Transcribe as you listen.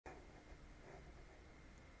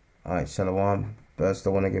Alright, Shalom. First,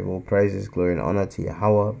 I want to give all praises, glory, and honor to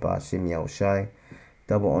Yahweh, Ba'ashim Yahushai.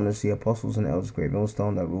 Double honors to the apostles and elders, great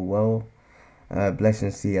millstone that rule well.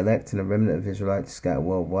 Blessings to the elect and the remnant of Israelites scattered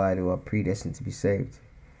worldwide who are predestined to be saved.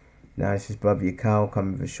 Now, this is Brother Yakao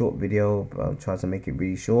coming with a short video, but I'll try to make it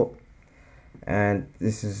really short. And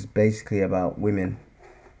this is basically about women,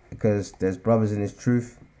 because there's brothers in this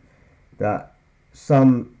truth that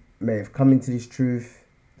some may have come into this truth.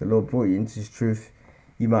 The Lord brought you into this truth.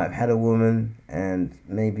 You might have had a woman, and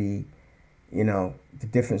maybe, the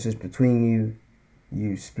differences between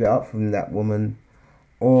you split up from that woman,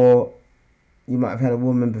 or you might have had a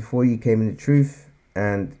woman before you came in the truth,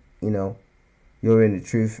 and you're in the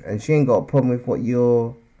truth, and she ain't got a problem with what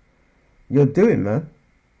you're doing, man.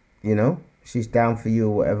 She's down for you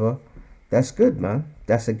or whatever. That's good, man.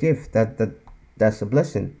 That's a gift. That's a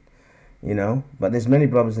blessing. But there's many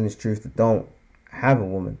brothers in this truth that don't have a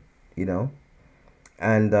woman.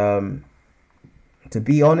 And to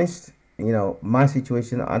be honest, my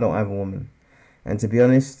situation, I don't have a woman, and to be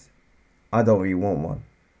honest, I don't really want one.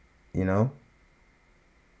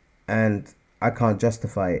 And I can't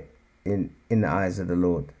justify it in the eyes of the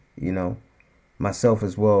Lord. Myself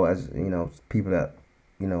as well as people that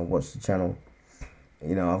watch the channel.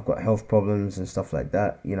 I've got health problems and stuff like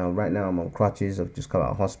that. Right now I'm on crutches. I've just come out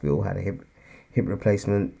of hospital, had a hip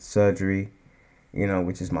replacement surgery,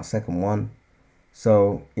 which is my second one.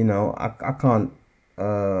 So, I can't,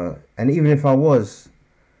 and even if I was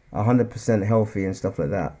 100% healthy and stuff like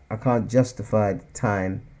that, I can't justify the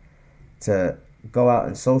time to go out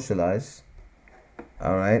and socialize,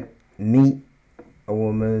 all right, meet a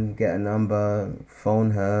woman, get a number,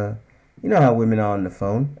 phone her. You know how women are on the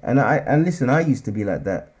phone. And listen, I used to be like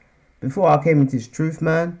that. Before I came into this truth,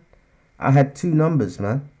 man, I had 2 numbers,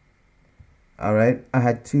 man. All right, I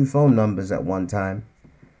had 2 phone numbers at one time,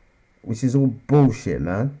 which is all bullshit,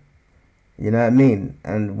 man. You know what I mean?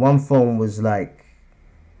 And one phone was like,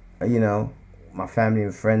 my family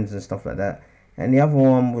and friends and stuff like that. And the other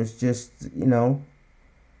one was just,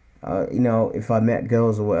 if I met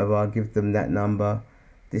girls or whatever, I'd give them that number,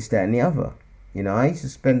 this, that, and the other. I used to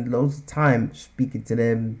spend loads of time speaking to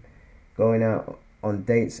them, going out on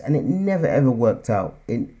dates, and it never ever worked out.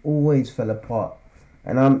 It always fell apart.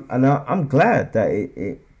 And I'm glad that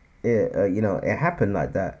it happened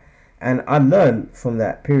like that. And I learned from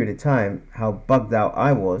that period of time how bugged out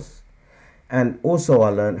I was. And also I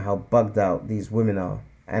learned how bugged out these women are,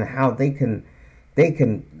 and how they can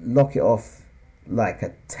lock it off like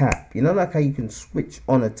a tap. Like how you can switch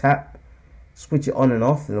on a tap, switch it on and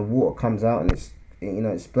off, and the water comes out and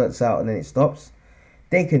it spurts out and then it stops.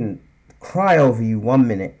 They can cry over you 1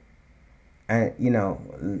 minute and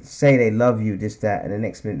say they love you, this, that, and the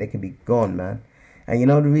next minute they can be gone, man. And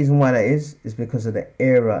the reason why that is because of the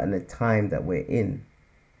era and the time that we're in.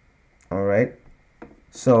 All right.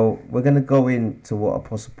 So we're going to go into what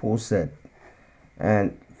Apostle Paul said.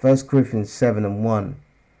 And 1 Corinthians 7:1.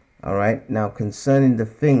 All right. Now concerning the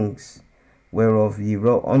things whereof ye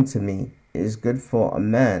wrote unto me, it is good for a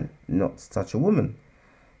man not to touch a woman.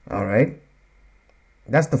 All right.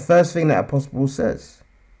 That's the first thing that Apostle Paul says.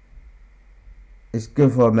 It's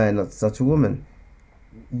good for a man not to touch a woman.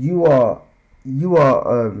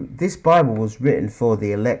 This Bible was written for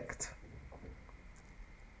the elect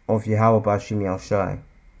of Yahweh Ba'ashim Yahushai.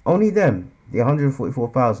 Only them, the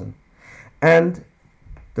 144,000. And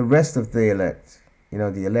the rest of the elect,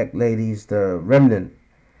 the elect ladies, the remnant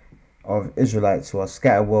of Israelites who are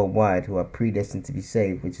scattered worldwide, who are predestined to be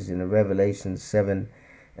saved, which is in the Revelation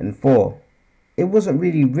 7:4. It wasn't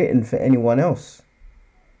really written for anyone else.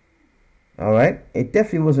 All right? It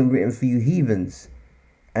definitely wasn't written for you heathens.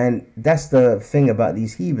 And that's the thing about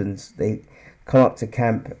these heathens. They come up to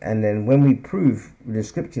camp, and then when we prove with the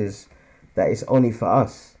scriptures that it's only for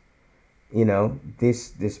us,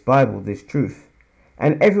 this Bible, this truth.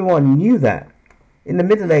 And everyone knew that. In the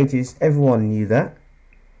Middle Ages, everyone knew that.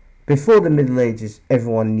 Before the Middle Ages,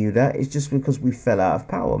 everyone knew that. It's just because we fell out of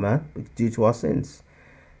power, man, due to our sins.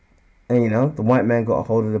 And, the white man got a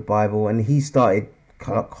hold of the Bible, and he started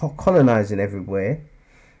colonizing everywhere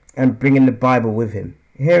and bringing the Bible with him.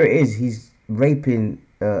 Here it is. He's raping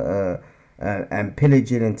and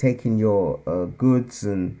pillaging and taking your goods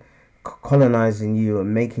and colonizing you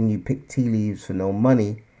and making you pick tea leaves for no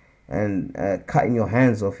money, and cutting your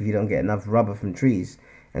hands off if you don't get enough rubber from trees.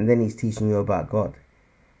 And then he's teaching you about God.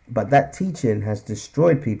 But that teaching has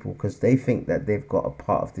destroyed people because they think that they've got a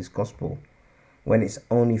part of this gospel when it's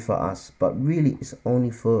only for us. But really, it's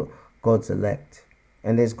only for God's elect.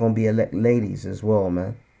 And there's going to be elect ladies as well,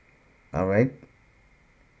 man. All right?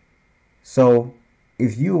 So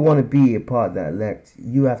if you want to be a part of that elect,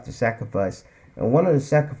 you have to sacrifice And one of the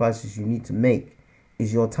sacrifices you need to make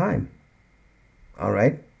is your time. All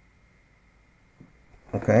right?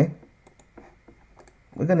 Okay?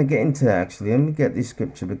 We're going to get into that, actually. Let me get this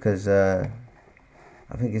scripture because I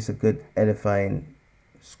think it's a good edifying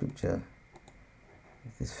scripture.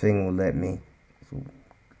 If this thing will let me.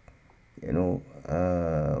 You know,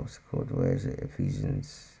 what's it called? Where is it?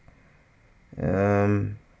 Ephesians. This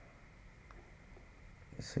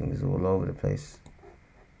thing is all over the place.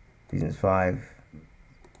 Ephesians 5.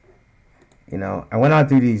 You know, and when I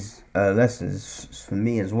do these lessons, it's for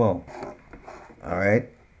me as well. All right.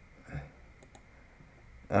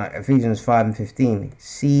 Ephesians 5:15.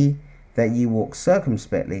 See that ye walk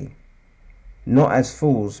circumspectly, not as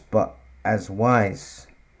fools, but as wise.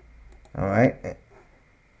 All right.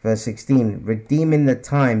 Verse 16. Redeeming the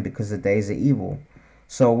time because the days are evil.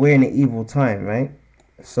 So we're in an evil time, right?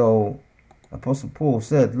 So Apostle Paul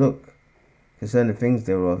said, look, concerning the things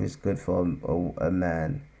thereof, it's good for a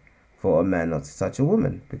man not to touch a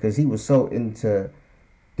woman, because he was so into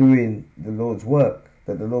doing the Lord's work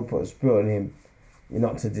that the Lord put a spirit on him,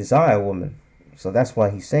 not to desire a woman. So that's why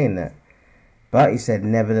he's saying that. But he said,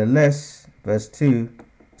 nevertheless, verse 2,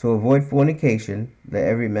 to avoid fornication, let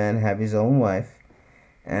every man have his own wife,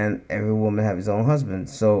 and every woman have his own husband.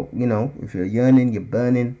 So, if you're yearning, you're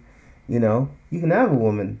burning, you can have a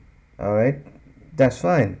woman, all right? That's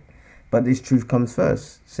fine. But this truth comes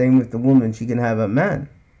first. Same with the woman, she can have a man.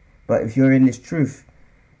 But if you're in this truth,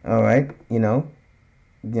 all right,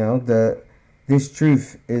 this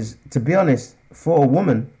truth is, to be honest, for a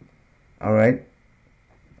woman, all right,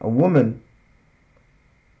 a woman,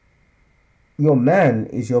 your man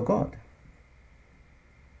is your God.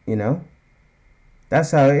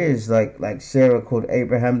 That's how it is. Like Sarah called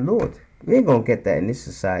Abraham Lord. We ain't gonna get that in this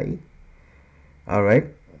society. All right,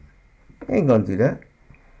 we ain't gonna do that.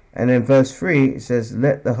 And then verse 3, it says,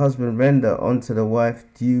 let the husband render unto the wife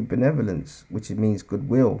due benevolence, which it means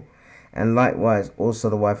goodwill, and likewise also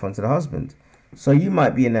the wife unto the husband. So you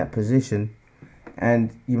might be in that position,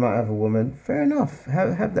 and you might have a woman. Fair enough,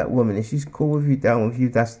 have that woman. If she's cool with you, down with you,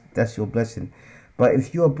 that's your blessing. But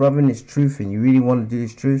if you're a brother in this truth and you really want to do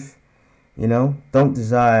this truth, don't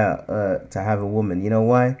desire to have a woman. You know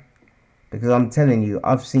why? Because I'm telling you,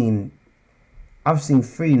 I've seen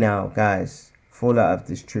 3 now, guys, fall out of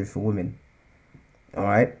this truth for women. All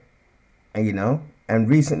right, and and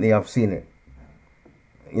recently I've seen it.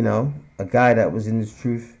 A guy that was in this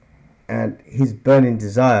truth, and his burning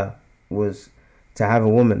desire was to have a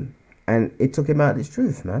woman, and it took him out of this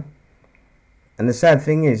truth, man. And the sad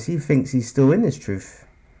thing is, he thinks he's still in this truth,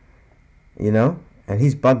 and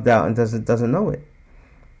he's bugged out and doesn't know it.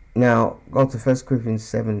 Now go to 1 Corinthians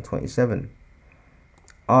 7:27.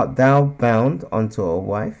 Art thou bound unto a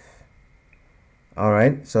wife? All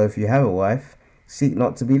right. So if you have a wife, seek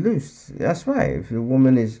not to be loosed. That's right. If your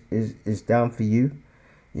woman is down for you,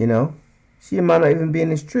 she might not even be in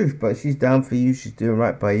this truth, but she's down for you. She's doing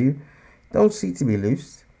right by you. Don't seek to be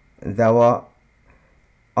loosed. And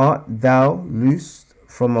art thou loosed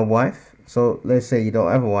from a wife? So let's say you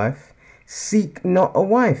don't have a wife. Seek not a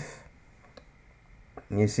wife.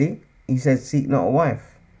 You see, he says, seek not a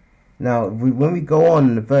wife. Now, when we go on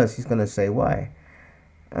in the verse, he's going to say why.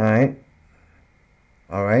 All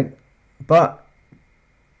right. But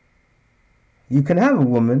you can have a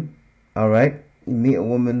woman. All right. You meet a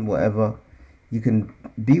woman, whatever. You can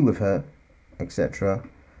be with her, etc.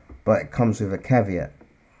 But it comes with a caveat.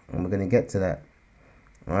 And we're going to get to that.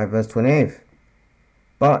 All right. Verse 28.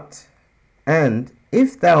 And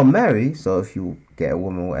if thou marry, so if you get a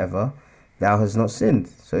woman, whatever, thou hast not sinned.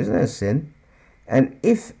 So isn't that a sin? And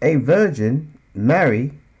if a virgin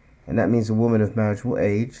marry, and that means a woman of marriageable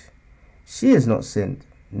age, she has not sinned.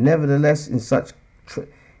 Nevertheless,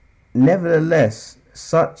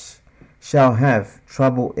 such shall have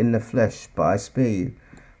trouble in the flesh, but I spare you.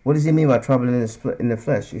 What does he mean by trouble in the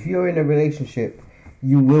flesh? If you're in a relationship,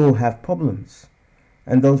 you will have problems,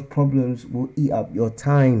 and those problems will eat up your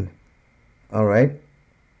time. All right,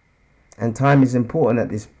 and time is important at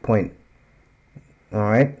this point. All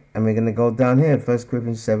right, and we're going to go down here, 1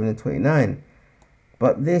 Corinthians 7:29.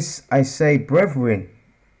 But this I say, brethren,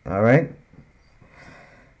 all right,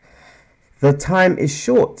 the time is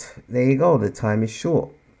short. There you go, the time is short.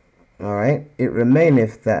 All right, it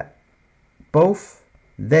remaineth that both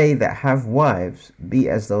they that have wives be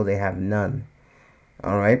as though they have none.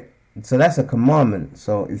 All right, so that's a commandment.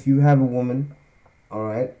 So if you have a woman, all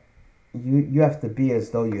right, you have to be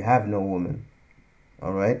as though you have no woman.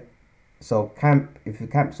 All right. So if your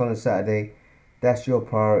camp's on a Saturday, that's your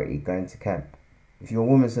priority, going to camp. If your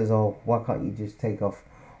woman says, oh, why can't you just take off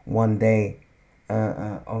one day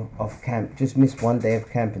of camp, just miss one day of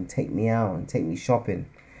camp and take me out and take me shopping.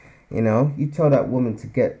 You know, you tell that woman to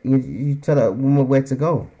you tell that woman where to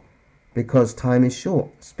go, because time is short,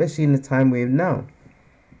 especially in the time we're in now.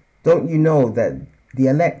 Don't you know that the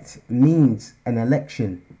elect means an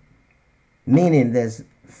election, meaning there's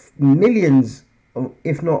millions,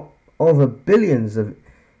 if not over billions of,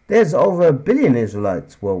 there's over 1 billion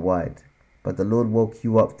Israelites worldwide, but the Lord woke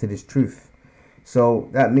you up to this truth. So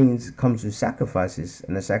that means it comes with sacrifices,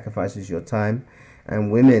 and the sacrifice is your time.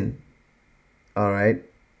 And women, all right,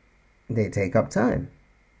 they take up time.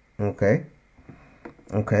 Okay.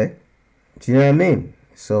 Do you know what I mean?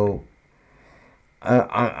 So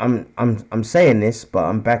I'm saying this, but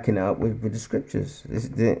I'm backing it up with the scriptures.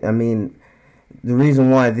 I mean, the reason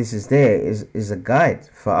why this is there is a guide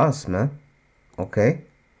for us, man. Okay.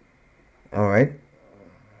 All right.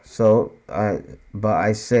 So but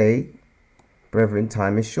I say, brethren,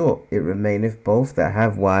 time is short. It remaineth both that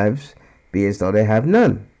have wives be as though they have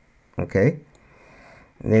none. Okay.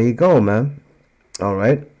 And there you go, man. All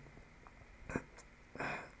right.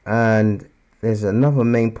 And there's another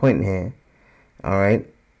main point here. All right.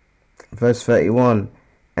 Verse 31.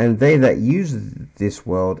 And they that use this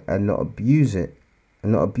world and not abuse it,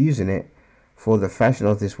 and not abusing it, for the fashion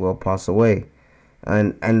of this world pass away.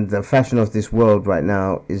 And the fashion of this world right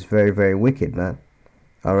now is very, very wicked, man.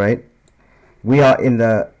 All right. We are in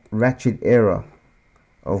the ratchet era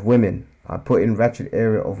of women. I put in ratchet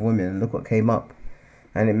era of women, and look what came up.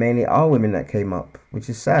 And it mainly are women that came up, which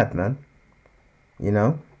is sad, man. You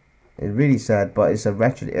know, it's really sad, but it's a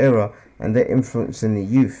ratchet era, and they're influencing the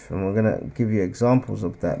youth, and we're gonna give you examples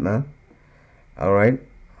of that, man. All right.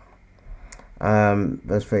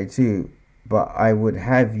 Verse 32. But I would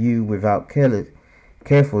have you without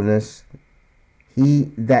carefulness.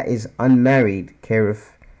 He that is unmarried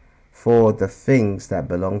careth for the things that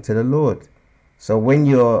belong to the Lord. So when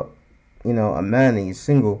you're, a man and you're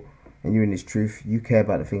single and you're in this truth, you care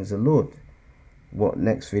about the things of the Lord. What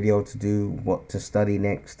next video to do, what to study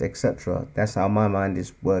next, etc. That's how my mind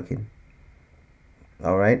is working.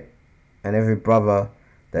 All right. And every brother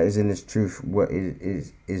that is in this truth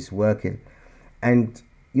is working. And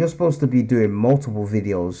you're supposed to be doing multiple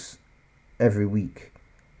videos every week,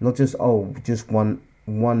 not just one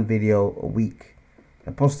video a week.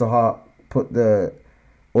 Apostle Hart put the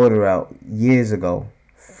order out years ago.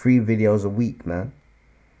 3 videos a week, man.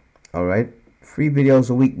 All right, 3 videos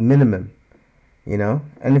a week minimum.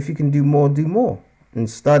 And if you can do more, and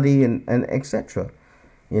study and etc.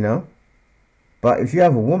 But if you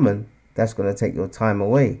have a woman, that's gonna take your time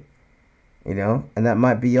away. And that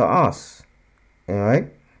might be your ass. All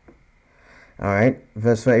right.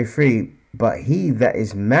 Verse 33. But he that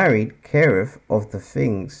is married careth of the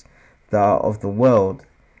things that are of the world,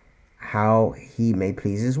 how he may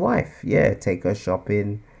please his wife. Yeah, take her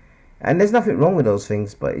shopping. And there's nothing wrong with those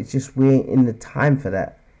things, but it's just we ain't in the time for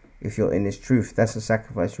that. If you're in this truth, that's a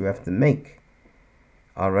sacrifice you have to make.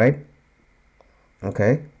 All right.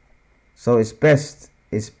 Okay. So it's best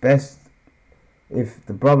if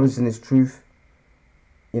the brothers in this truth,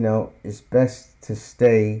 it's best to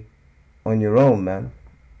stay on your own, man.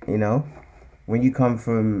 When you come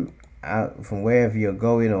from wherever you're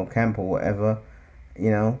going, or camp or whatever,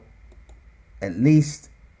 at least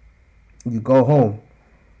you go home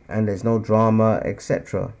and there's no drama,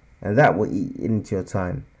 etc. And that will eat into your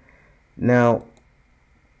time. Now,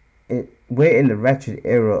 we're in the ratchet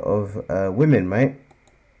era of women, right?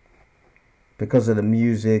 Because of the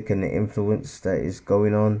music and the influence that is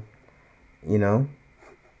going on,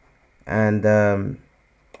 and the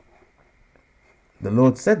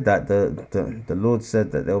Lord said that the Lord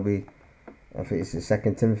said that there'll be, I think it's in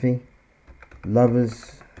 2 Timothy,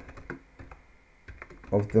 lovers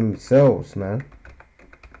of themselves, man.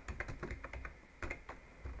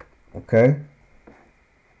 Okay.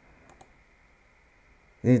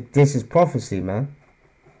 This is prophecy, man.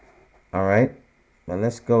 All right. Now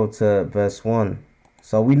let's go to verse 1.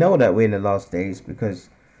 So we know that we're in the last days because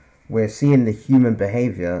we're seeing the human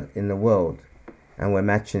behavior in the world, and we're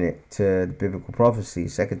matching it to the biblical prophecy.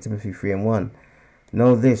 2 Timothy 3:1.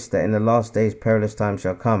 Know this, that in the last days perilous times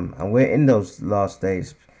shall come. And we're in those last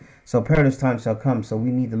days. So perilous times shall come. So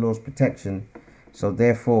we need the Lord's protection. So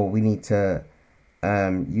therefore we need to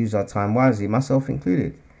use our time wisely, myself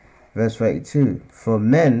included. Verse 32. For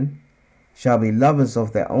men shall be lovers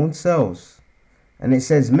of their own selves. And it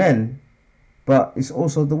says men, but it's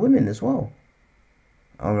also the women as well.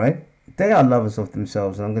 All right. They are lovers of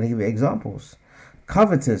themselves. And I'm going to give you examples.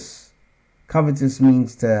 Covetous. Covetous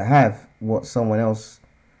means to have what someone else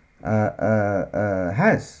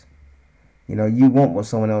has. You want what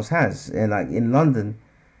someone else has. And like in London,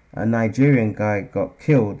 a Nigerian guy got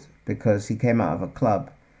killed because he came out of a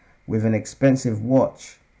club with an expensive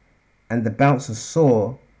watch, and the bouncer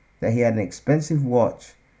saw that he had an expensive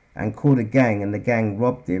watch and called a gang, and the gang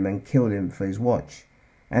robbed him and killed him for his watch,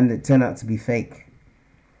 and it turned out to be fake.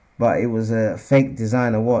 But it was a fake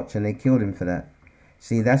designer watch, and they killed him for that.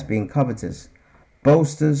 See, that's being covetous.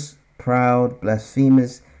 Boasters, proud,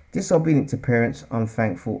 blasphemers, disobedient to parents,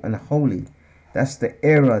 unthankful, and holy. That's the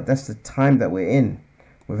era, that's the time that we're in.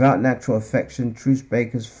 Without natural affection, truce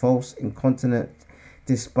breakers, false, incontinent,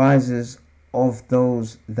 despisers of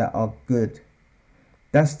those that are good.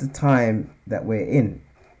 That's the time that we're in.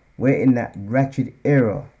 We're in that wretched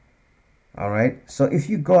era. Alright? So if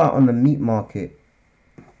you go out on the meat market,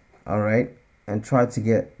 alright, and try to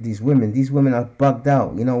get these women are bugged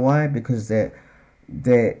out. You know why? Because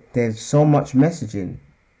there's so much messaging,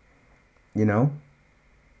 you know,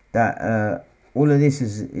 that all of this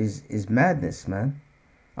is madness, man.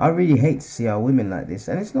 I really hate to see our women like this.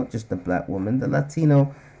 And it's not just the black woman, the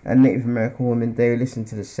Latino and Native American women, they listen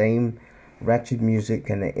to the same ratchet music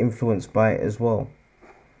and they're influenced by it as well.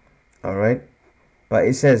 Alright? But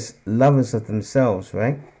it says lovers of themselves,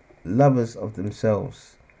 right? Lovers of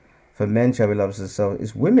themselves. For men shall be lovers of themselves.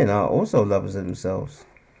 It's women are also lovers of themselves.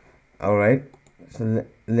 Alright? So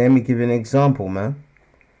let me give you an example, man.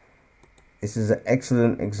 This is an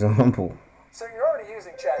excellent example. So you're already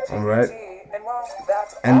using ChatGPT, alright, and well,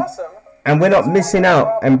 that's awesome. And we're not missing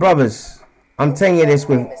out. And brothers, I'm telling you this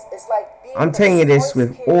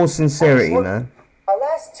with all sincerity, man.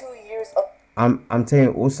 I'm telling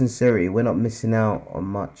you all sincerity, we're not missing out on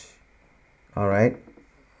much. Alright?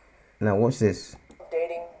 Now watch this.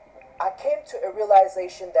 Dating, I came to a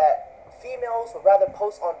realization that females would rather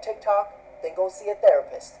post on TikTok than go see a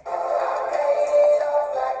therapist.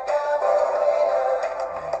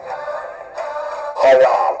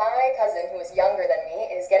 My cousin, who is younger than me,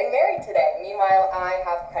 is getting married today. Meanwhile, I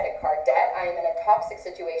have credit card debt. I am in a toxic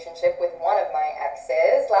situationship with one of my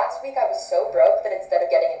exes. Last week, I was so broke that instead of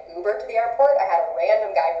getting an Uber to the airport, I had a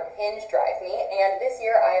random guy from Hinge drive me. And this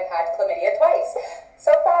year, I have had chlamydia twice.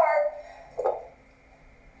 So far.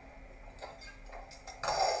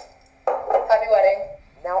 Happy wedding.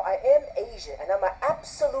 Now, I am Asian, and I'm an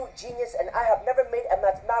absolute genius, and I have never made a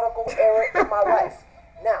mathematical error in my life.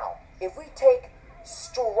 Now, if we take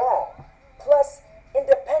strong plus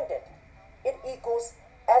independent, it equals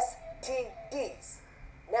STDs.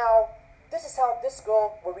 Now, this is how this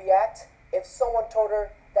girl would react if someone told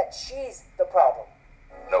her that she's the problem.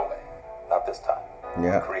 No way. Not this time.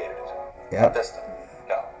 Yeah. We created it. Yeah. Not this time.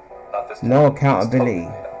 No. Not this time. No accountability.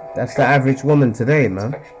 That's the average woman today,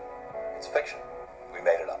 man. It's fiction. It's fiction. We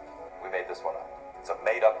made it up. We made this one up. It's a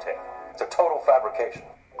made-up tale. It's a total fabrication.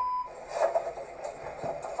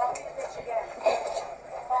 Call me a bitch again.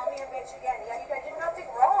 Call me a bitch again. Yeah, you guys did nothing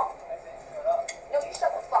wrong. No, you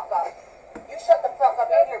shut the fuck up. You shut the fuck up,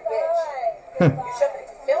 and you're bitch. You shut the...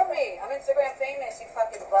 Film me. I'm Instagram famous, you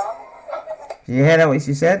fucking bum. Did you hear that what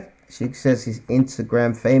she said? She says he's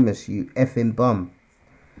Instagram famous, you effing bum.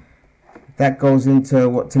 That goes into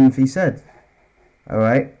what Timothy said.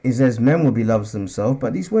 Alright? He says men will be lovers of themselves,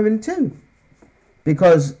 but these women too.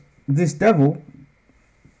 Because this devil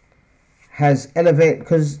has elevated,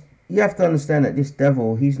 because you have to understand that this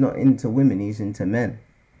devil, he's not into women, he's into men.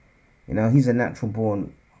 You know, he's a natural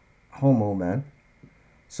born homo, man.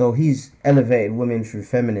 So he's elevated women through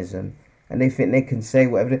feminism, and they think they can say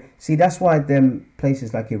whatever they... See, that's why them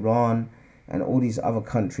places like Iran and all these other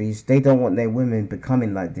countries, they don't want their women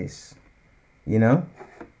becoming like this. You know?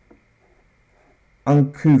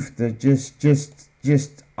 Uncouth, they're just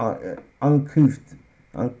uncouth.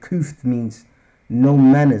 Uncouth means no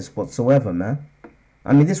manners whatsoever, man.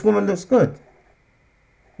 I mean, this woman looks good.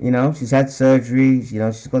 You know, she's had surgeries, you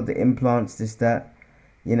know, she's got the implants, this, that,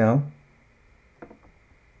 you know.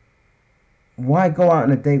 Why go out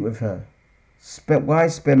on a date with her? Why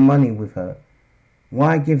spend money with her?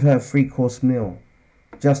 Why give her a 3-course meal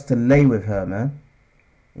just to lay with her, man?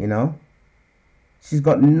 You know? She's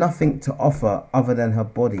got nothing to offer other than her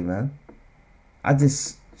body, man. I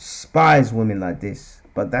despise women like this.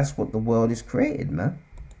 But that's what the world is created, man.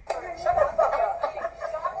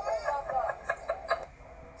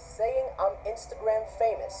 Saying I'm Instagram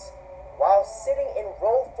famous while sitting in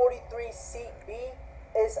row 43 seat B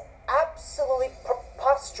is absolutely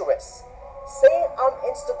preposterous. Saying I'm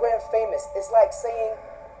Instagram famous is like saying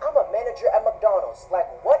I'm a manager at McDonald's.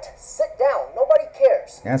 Like, what? Sit down. Nobody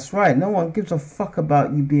cares. That's right. No one gives a fuck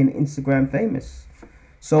about you being Instagram famous.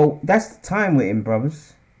 So that's the time we're in,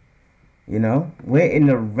 brothers. You know, we're in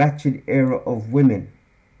the ratchet era of women.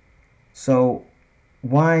 So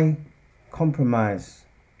why compromise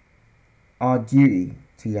our duty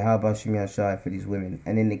to Yahweh Shem Yahshai for these women.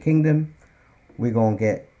 And in the kingdom, we're going to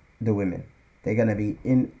get the women. They're going to be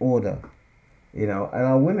in order, you know, and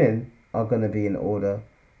our women are going to be in order,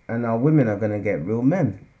 and our women are going to get real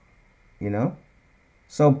men, you know.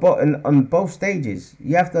 So, but on both stages,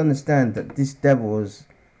 you have to understand that this devil has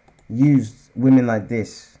used women like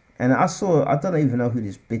this. And I don't even know who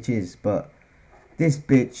this bitch is, but this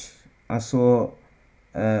bitch, I saw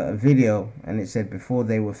a video, and it said before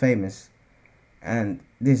they were famous, and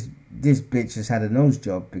this bitch has had a nose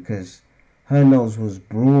job because her nose was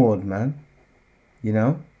broad, man, you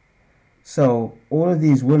know. So all of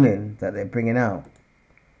these women that they're bringing out,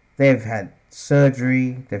 they've had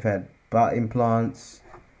surgery, they've had butt implants.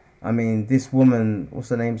 I mean, this woman, what's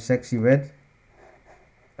her name, Sexy Red,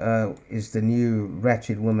 is the new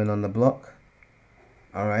ratchet woman on the block.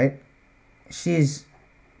 All right,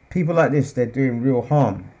 people like this, they're doing real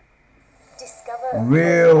harm.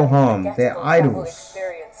 Real harm. They're idols.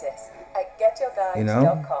 You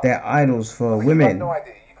know, they're idols for women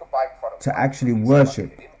to actually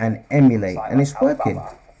worship and emulate, and it's working.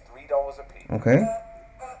 Okay,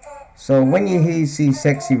 so when you see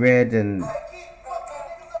Sexy Red and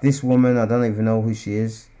this woman, I don't even know who she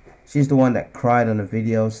is. She's the one that cried on the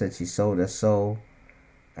video, said she sold her soul,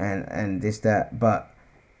 and this, that, but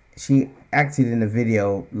she acted in the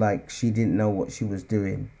video like she didn't know what she was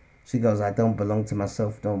doing. She goes, I don't belong to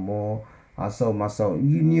myself no more. I sold my soul.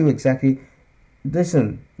 You knew exactly.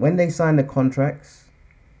 Listen, when they sign the contracts,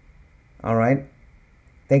 all right,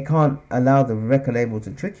 they can't allow the record label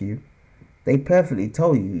to trick you. They perfectly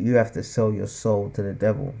told you, you have to sell your soul to the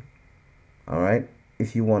devil. All right,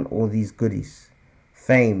 if you want all these goodies,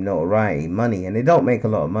 fame, notoriety, money, and they don't make a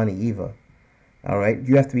lot of money either. All right,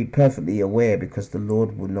 you have to be perfectly aware because the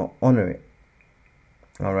Lord will not honor it.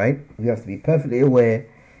 All right, you have to be perfectly aware.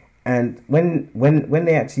 And when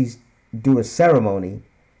they actually do a ceremony,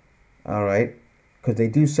 all right, because they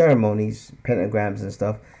do ceremonies, pentagrams and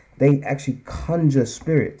stuff, they actually conjure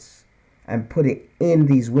spirits and put it in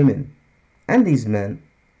these women and these men,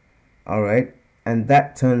 all right, and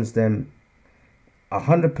that turns them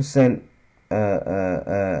 100%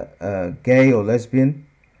 gay or lesbian,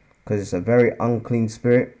 because it's a very unclean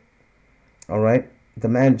spirit. All right, the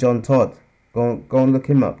man John Todd, go and look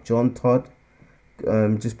him up, John Todd.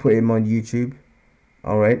 Just put him on YouTube.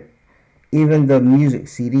 All right, even the music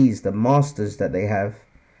CDs, the masters that they have,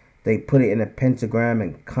 they put it in a pentagram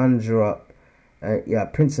and conjure up a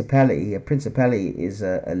principality. A principality is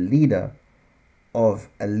a leader of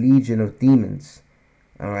a legion of demons,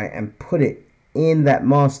 all right, and put it in that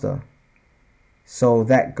master, so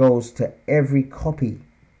that goes to every copy.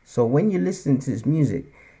 So when you listen to this music,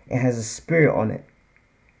 it has a spirit on it,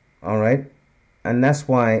 all right, and that's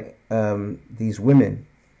why these women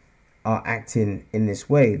are acting in this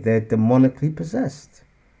way. They're demonically possessed,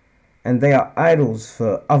 and they are idols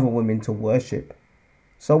for other women to worship.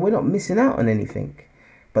 So we're not missing out on anything,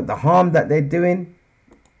 but the harm that they're doing,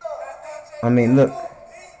 I mean, look,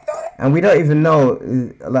 and we don't even know,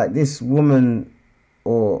 like this woman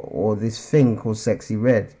or this thing called Sexy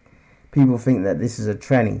Red. People think that this is a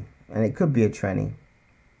tranny, and it could be a tranny,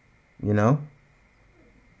 you know,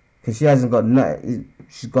 because she hasn't got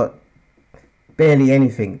she's got barely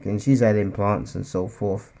anything, and she's had implants and so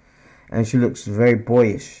forth, and she looks very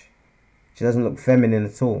boyish. She doesn't look feminine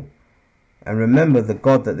at all. And remember the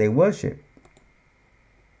God that they worship,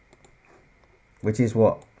 which is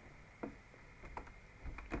what?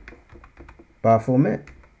 Baphomet,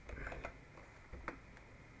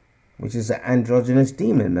 which is an androgynous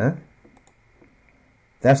demon, man.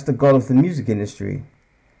 That's the God of the music industry.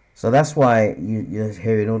 So that's why you're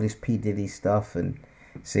hearing all this P. Diddy stuff. And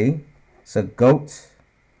see, it's a goat,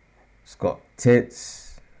 it's got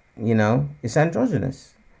tits, you know, it's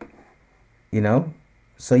androgynous, you know.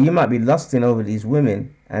 So you might be lusting over these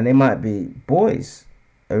women, and they might be boys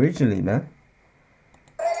originally, man,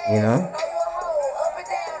 you know.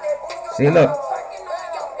 See, look,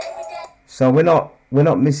 so we're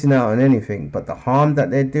not missing out on anything, but the harm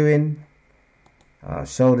that they're doing, I'll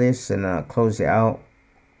show this and I'll close it out,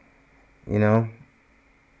 you know.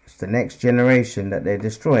 It's the next generation that they're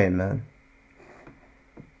destroying, man,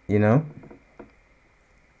 you know.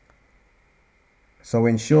 So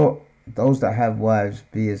in short, those that have wives,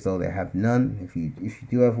 be as though they have none. If you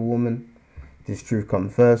do have a woman, this truth come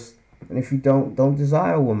first, and if you don't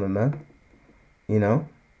desire a woman, man, you know.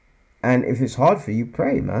 And if it's hard for you,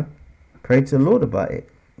 pray, man. Pray to the Lord about it,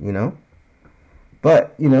 you know.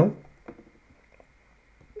 But, you know,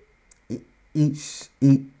 each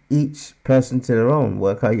person to their own.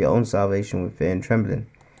 Work out your own salvation with fear and trembling.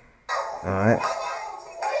 All right.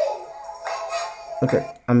 Look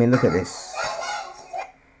at this.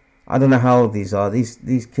 I don't know how old these are.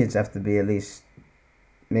 These kids have to be at least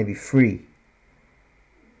maybe 3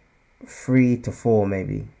 to 4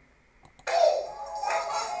 maybe.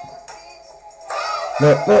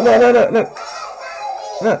 Look.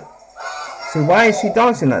 Look. See, why is she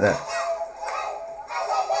dancing like that?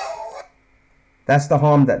 That's the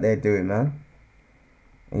harm that they're doing, man.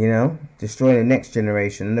 You know, destroying the next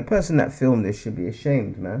generation. And the person that filmed this should be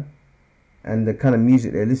ashamed, man. And the kind of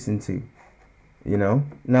music they're listening to. You know.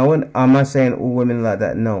 Now, am I saying all women like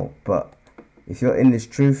that? No. But if you're in this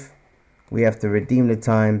truth, we have to redeem the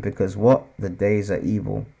time, because what? The days are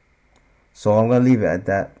evil. So I'm going to leave it at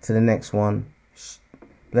that. To the next one.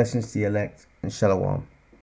 Blessings to the elect, and shalom.